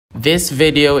This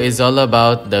video is all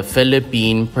about the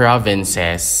Philippine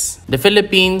Provinces. The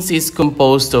Philippines is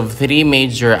composed of three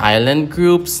major island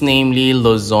groups, namely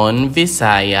Luzon,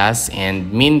 Visayas,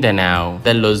 and Mindanao.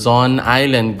 The Luzon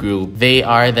Island Group, they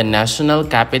are the National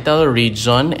Capital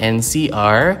Region,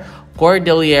 NCR,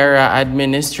 Cordillera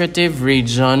Administrative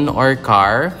Region, or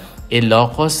CAR,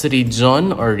 Ilocos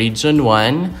Region, or Region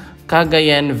 1,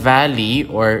 Cagayan Valley,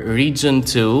 or Region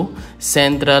 2,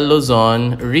 Central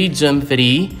Luzon, Region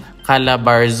 3,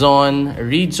 Calabarzon,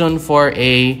 Region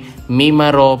 4A,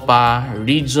 Mimaropa,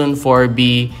 Region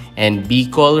 4B, and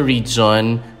Bicol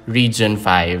Region, Region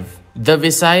 5. The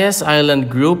Visayas Island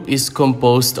Group is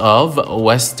composed of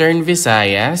Western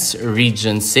Visayas,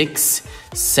 Region 6,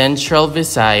 Central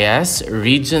Visayas,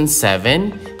 Region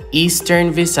 7,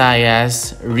 Eastern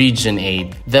Visayas, Region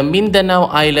 8. The Mindanao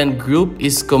Island Group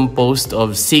is composed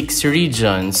of 6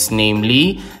 regions,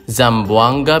 namely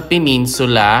Zamboanga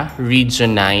Peninsula,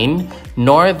 Region 9,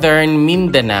 Northern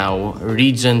Mindanao,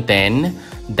 Region 10,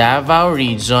 Davao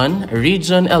Region,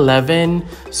 Region 11,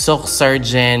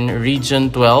 𝗧𝗔𝗚𝗓,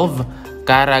 Region 12,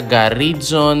 Caraga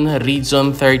Region,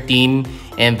 Region 13,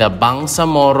 and the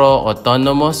Bangsamoro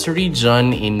Autonomous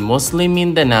Region in Muslim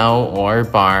Mindanao or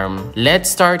BARM.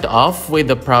 Let's start off with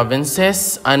the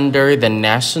provinces under the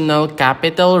National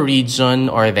Capital Region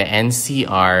or the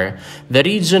NCR. The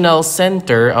regional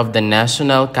center of the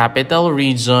National Capital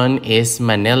Region is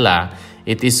Manila.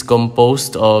 It is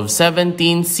composed of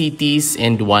 17 cities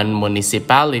and 1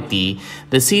 municipality.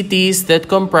 The cities that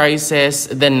comprises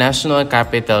the National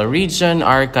Capital Region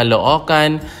are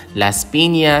Caloocan, Las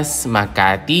Piñas,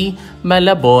 Makati,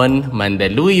 Malabon,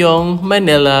 Mandaluyong,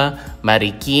 Manila,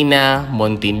 Marikina,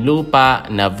 Muntinlupa,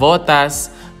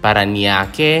 Navotas,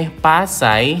 Parañaque,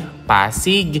 Pasay,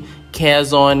 Pasig,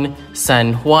 Quezon,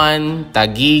 San Juan,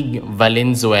 Taguig,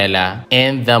 Valenzuela,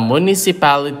 and the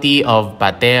municipality of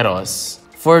Pateros.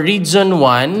 For Region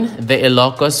 1, the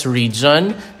Ilocos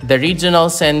Region, the regional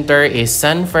center is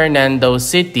San Fernando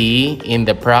City in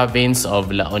the province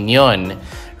of La Union.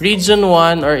 Region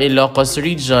 1 or Ilocos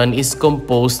Region is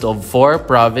composed of 4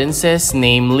 provinces,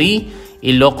 namely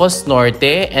Ilocos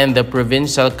Norte and the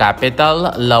provincial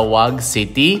capital, Laoag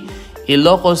City,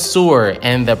 Ilocos Sur,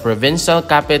 and the provincial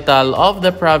capital of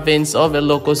the province of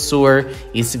Ilocos Sur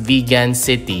is Vigan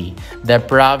City. The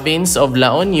province of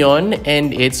La Union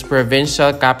and its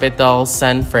provincial capital,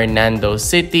 San Fernando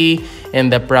City,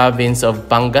 and the province of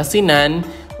Pangasinan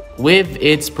with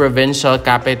its provincial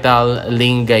capital,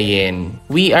 Lingayen.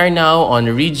 We are now on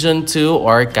Region 2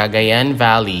 or Cagayan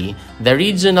Valley. The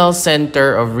regional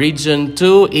center of Region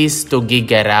 2 is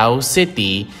𝗪𝗪𝗪𝗪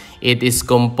City. It is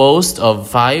composed of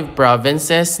 5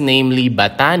 provinces, namely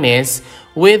Batanes,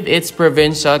 with its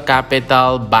provincial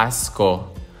capital,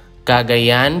 Basco,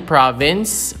 Cagayan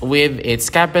Province, with its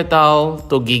capital,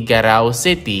 𝗪𝗪𝗪𝗪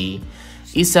City,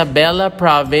 Isabela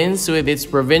Province, with its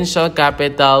provincial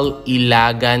capital,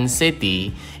 Ilagan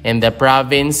City, and the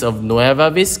province of Nueva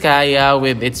Vizcaya,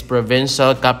 with its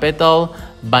provincial capital,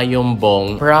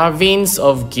 Bayumbong, province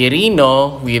of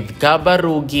Quirino, with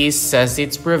Cabarugis as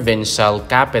its provincial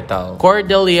capital.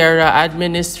 Cordillera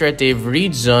Administrative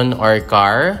Region or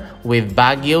CAR, with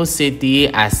Baguio City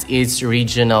as its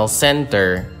regional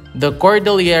center. The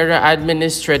Cordillera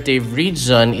Administrative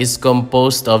Region is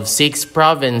composed of 6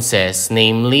 provinces,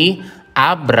 namely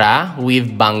Abra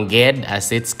with Bangued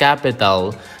as its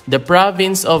capital, the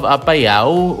province of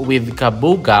Apayao with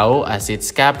Cabugao as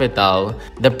its capital,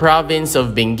 the province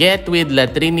of Benguet with La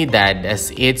Trinidad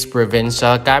as its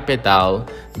provincial capital,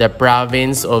 the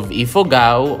province of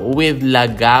Ifugao with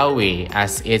Lagawe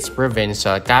as its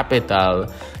provincial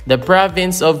capital, the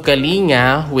province of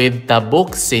Kalinga with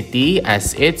Tabuk City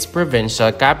as its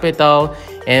provincial capital,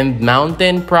 and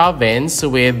Mountain Province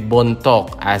with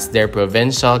Bontoc as their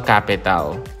provincial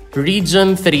capital.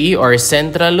 Region 3 or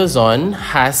Central Luzon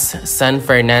has San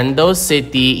Fernando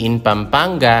City in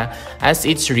Pampanga as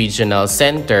its regional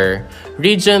center.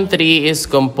 Region 3 is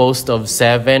composed of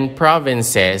 7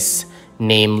 provinces,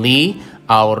 namely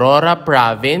Aurora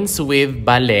Province with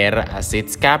Baler as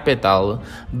its capital,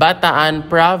 Bataan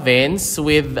Province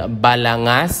with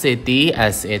Balanga City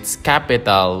as its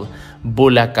capital,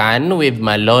 Bulacan with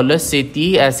Malolos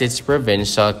City as its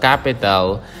provincial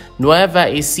capital, Nueva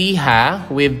Ecija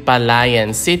with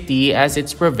Palayan City as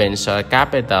its provincial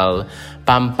capital,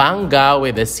 Pampanga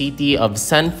with the city of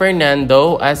San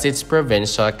Fernando as its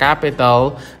provincial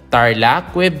capital,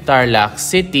 Tarlac with Tarlac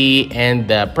City, and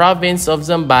the province of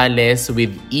Zambales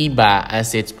with Iba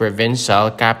as its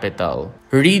provincial capital.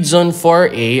 Region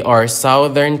 4A or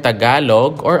Southern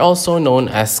Tagalog, or also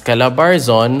known as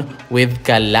𝗪𝗓𝗓𝗏, with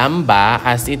Calamba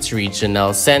as its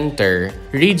regional center.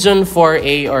 Region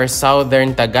 4A or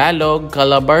Southern Tagalog,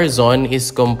 𝗪𝗓𝗓𝗏 is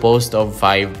composed of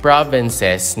 5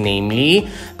 provinces,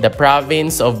 namely the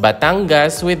province of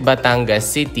Batangas with Batangas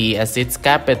City as its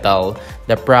capital,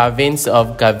 the province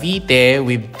of Cavite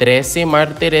with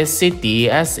𝗓𝗓𝗓𝗏 City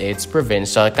as its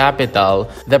provincial capital,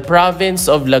 the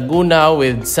province of Laguna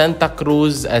with Santa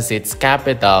Cruz as its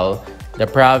capital, the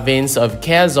province of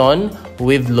Quezon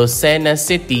with Lucena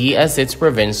City as its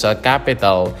provincial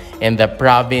capital, and the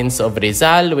province of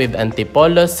Rizal with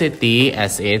Antipolo City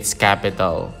as its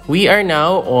capital. We are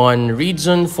now on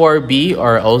Region 4B,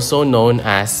 or also known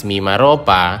as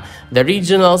Mimaropa. The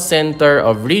regional center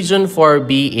of Region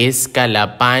 4B is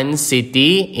Calapan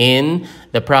City in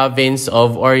the province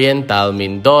of Oriental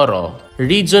Mindoro.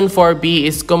 Region 4B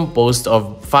is composed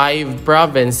of 5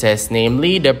 provinces,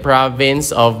 namely the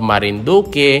province of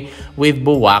Marinduque with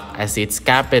Buwak as its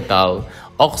capital,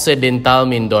 Occidental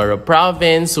Mindoro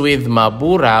Province with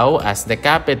Maburao as the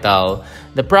capital,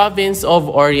 the province of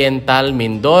Oriental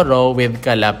Mindoro with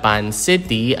Calapan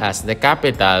City as the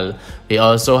capital. We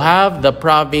also have the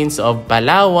province of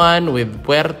Palawan with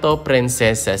Puerto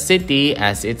Princesa City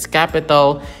as its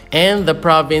capital, and the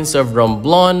province of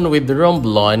Romblon with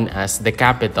Romblon as the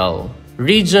capital.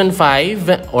 Region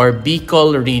 5 or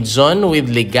Bicol Region with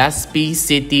Legazpi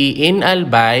City in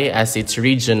Albay as its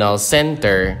regional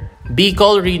center.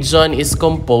 Bicol Region is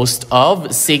composed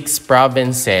of 6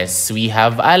 provinces. We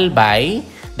have Albay,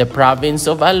 the province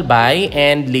of Albay,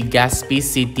 and Legazpi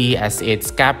City as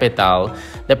its capital.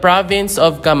 The province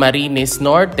of Camarines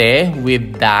Norte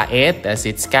with Daet as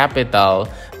its capital.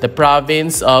 The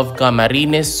province of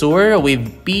Camarines Sur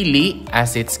with Pili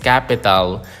as its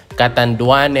capital.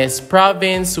 Catanduanes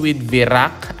Province with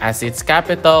Virac as its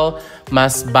capital,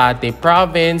 Masbate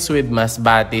Province with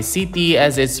Masbate City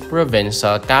as its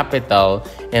provincial capital,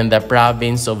 and the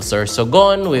province of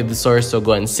Sorsogon with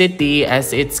Sorsogon City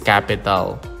as its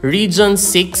capital. Region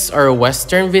 6 or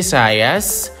Western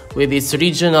Visayas with its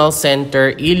regional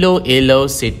center Iloilo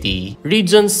City.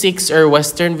 Region 6 or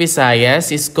Western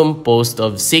Visayas is composed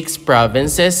of 6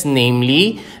 provinces,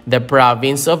 namely the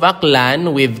province of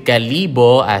Aklan with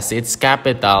Calibo as its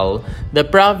capital, the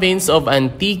province of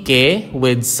Antique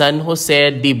with San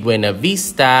Jose de Buena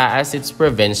Vista as its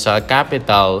provincial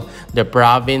capital, the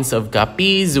province of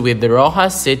Capiz with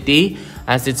Rojas City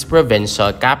as its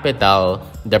provincial capital,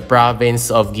 the province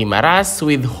of Guimaras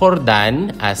with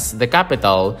Jordan as the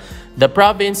capital, the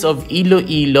province of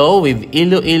Iloilo with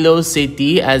Iloilo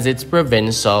City as its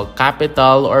provincial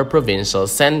capital or provincial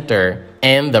center,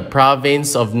 and the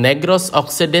province of Negros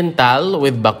Occidental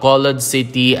with Bacolod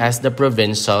City as the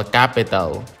provincial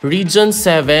capital. Region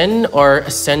 7 or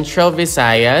Central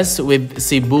Visayas with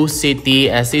Cebu City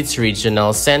as its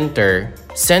regional center.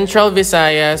 Central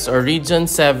Visayas or Region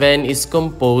 7 is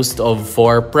composed of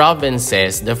 4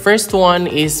 provinces. The first one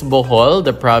is Bohol,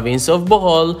 the province of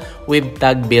Bohol, with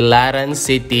Tagbilaran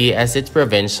City as its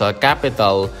provincial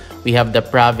capital. We have the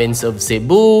province of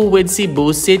Cebu with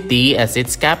Cebu City as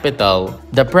its capital.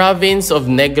 The province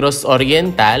of Negros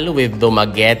Oriental with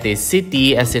Dumaguete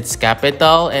City as its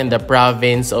capital, and the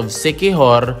province of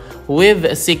Siquijor with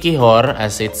Siquijor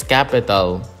as its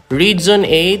capital. Region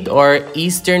 8 or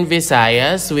Eastern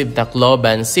Visayas with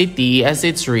Tacloban City as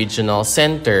its regional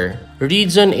center.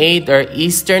 Region 8 or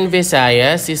Eastern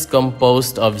Visayas is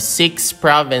composed of 6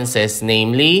 provinces,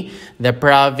 namely the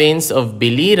province of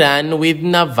Biliran with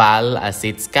Naval as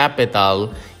its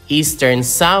capital, Eastern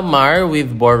Samar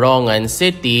with Borongan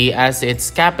City as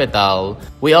its capital.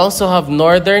 We also have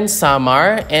Northern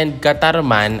Samar and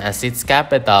Catarman as its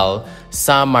capital,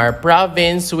 Samar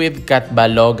Province with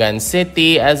Catbalogan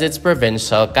City as its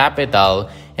provincial capital,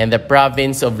 and the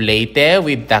province of Leyte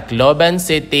with Tacloban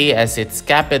City as its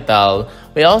capital.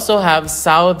 We also have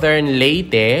Southern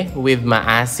Leyte with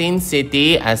Maasin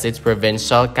City as its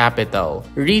provincial capital.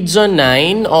 Region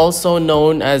 9, also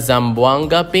known as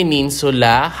Zamboanga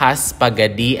Peninsula, has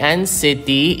Pagadian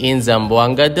City in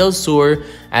Zamboanga del Sur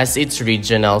as its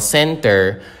regional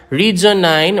center. Region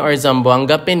 9 or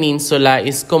Zamboanga Peninsula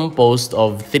is composed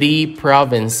of 3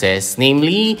 provinces,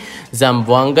 namely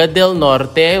Zamboanga del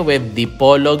Norte with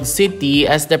Dipolog City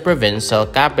as the provincial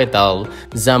capital,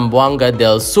 Zamboanga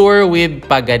del Sur with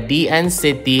Pagadian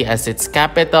City as its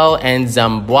capital, and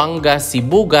Zamboanga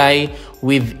Sibugay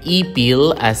with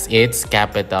Ipil as its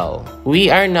capital.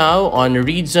 We are now on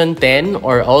Region 10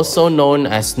 or also known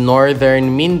as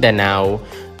Northern Mindanao.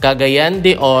 Cagayan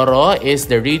de Oro is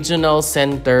the regional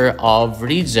center of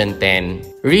Region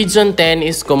 10. Region 10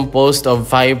 is composed of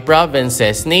 5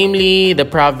 provinces, namely the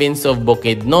province of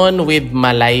Bukidnon with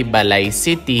Malaybalay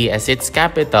City as its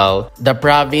capital, the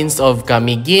province of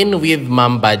Camiguin with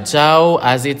Mambadyao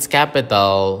as its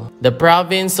capital, the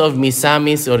province of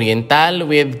Misamis Oriental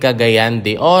with Cagayan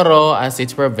de Oro as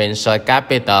its provincial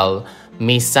capital,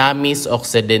 Misamis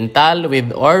Occidental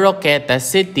with Oroqueta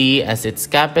City as its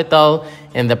capital,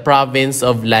 and the province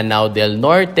of Lanao del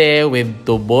Norte with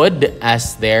Tubod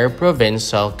as their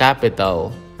provincial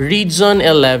capital. Region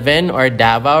 11 or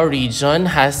Davao Region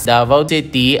has Davao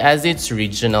City as its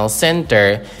regional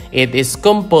center. It is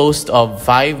composed of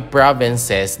 5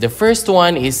 provinces. The first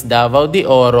one is Davao de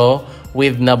Oro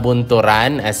with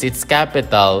Nabunturan as its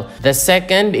capital. The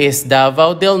second is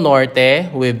Davao del Norte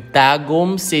with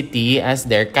Tagum City as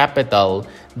their capital.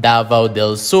 Davao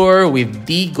del Sur with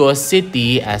Digos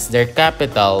City as their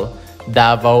capital.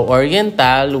 Davao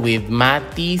Oriental with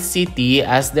Mati City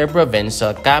as their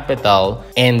provincial capital.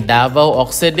 And Davao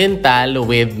Occidental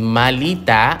with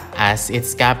Malita as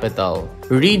its capital.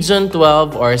 Region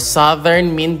 12 or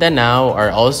Southern Mindanao,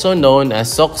 or also known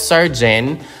as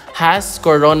𝗪𝗓𝗪𝗓, has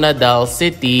Coronadal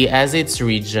City as its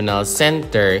regional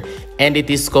center, and it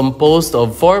is composed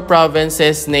of 4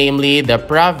 provinces, namely the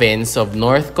province of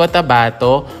North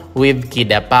Cotabato with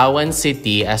𝗖𝗢𝗢𝗙𝗓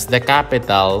City as the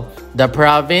capital, the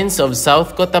province of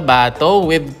South Cotabato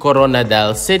with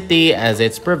Coronadal City as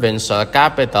its provincial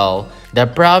capital, the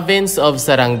province of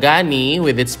Sarangani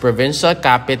with its provincial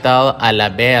capital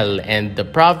Alabel, and the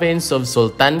province of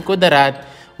Sultan Kudarat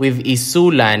with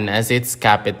Isulan as its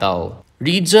capital.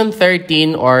 Region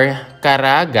 13 or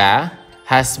Caraga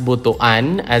has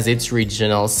Butuan as its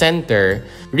regional center.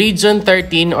 Region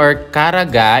 13 or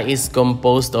Caraga is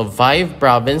composed of 5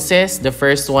 provinces. The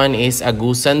first one is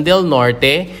Agusan del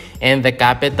Norte and the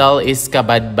capital is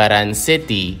Cabadbaran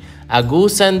City.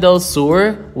 Agusan del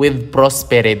Sur with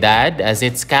Prosperidad as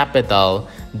its capital.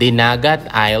 Dinagat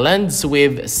Islands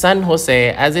with San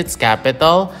Jose as its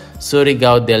capital.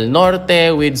 Surigao del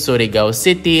Norte with Surigao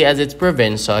City as its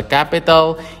provincial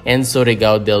capital, and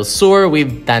Surigao del Sur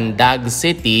with Tandag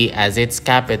City as its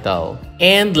capital.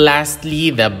 And lastly,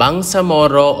 the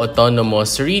Bangsamoro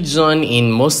Autonomous Region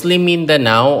in Muslim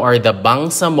Mindanao, or the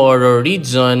Bangsamoro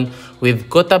Region with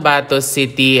Cotabato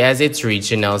City as its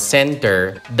regional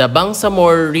center. The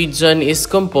Bangsamoro Region is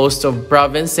composed of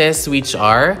provinces which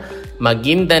are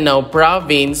Maguindanao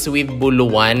Province with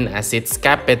Buluan as its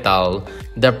capital,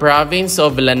 the province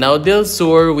of Lanao del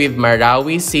Sur with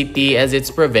Marawi City as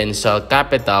its provincial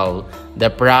capital,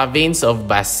 the province of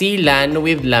Basilan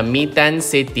with Lamitan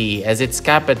City as its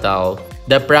capital,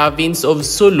 the province of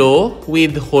Sulu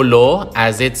with Jolo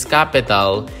as its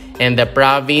capital, and the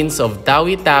province of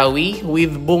Tawi-Tawi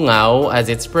with Bungao as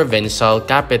its provincial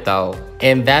capital.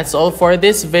 And that's all for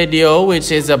this video,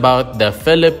 which is about the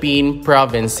Philippine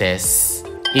provinces.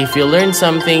 If you learned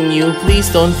something new, please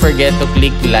don't forget to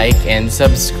click like and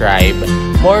subscribe.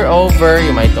 Moreover,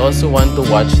 you might also want to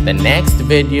watch the next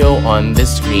video on the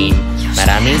screen.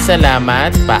 Maraming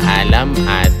salamat, paalam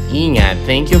at ingat.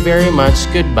 Thank you very much,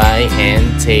 goodbye, and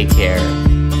take care.